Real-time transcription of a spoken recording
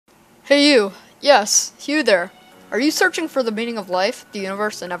Hey you! Yes, you there. Are you searching for the meaning of life, the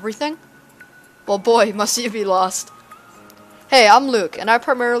universe, and everything? Well boy, must you be lost. Hey, I'm Luke, and I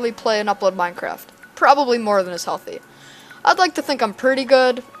primarily play and upload Minecraft. Probably more than is healthy. I'd like to think I'm pretty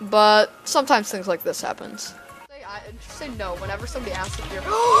good, but sometimes things like this happens. Say no whenever somebody asks if you're-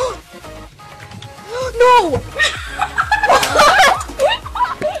 No!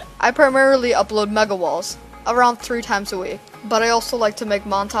 I primarily upload mega walls, around 3 times a week, but I also like to make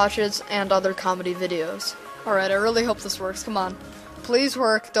montages and other comedy videos. Alright, I really hope this works, come on. Please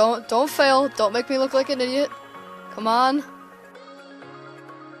work, don't fail, don't make me look like an idiot. Come on.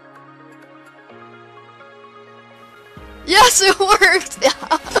 Yes, it worked!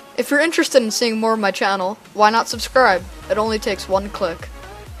 If you're interested in seeing more of my channel, why not subscribe? It only takes 1 click.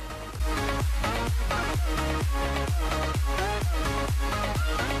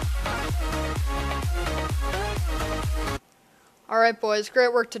 Alright boys,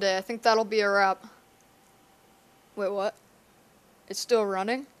 great work today. I think that'll be a wrap. Wait, what? It's still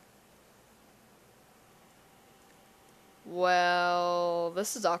running? Well,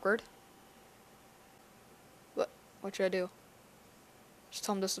 this is awkward. What should I do? Just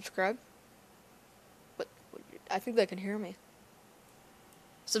tell them to subscribe? But I think they can hear me.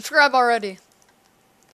 Subscribe already.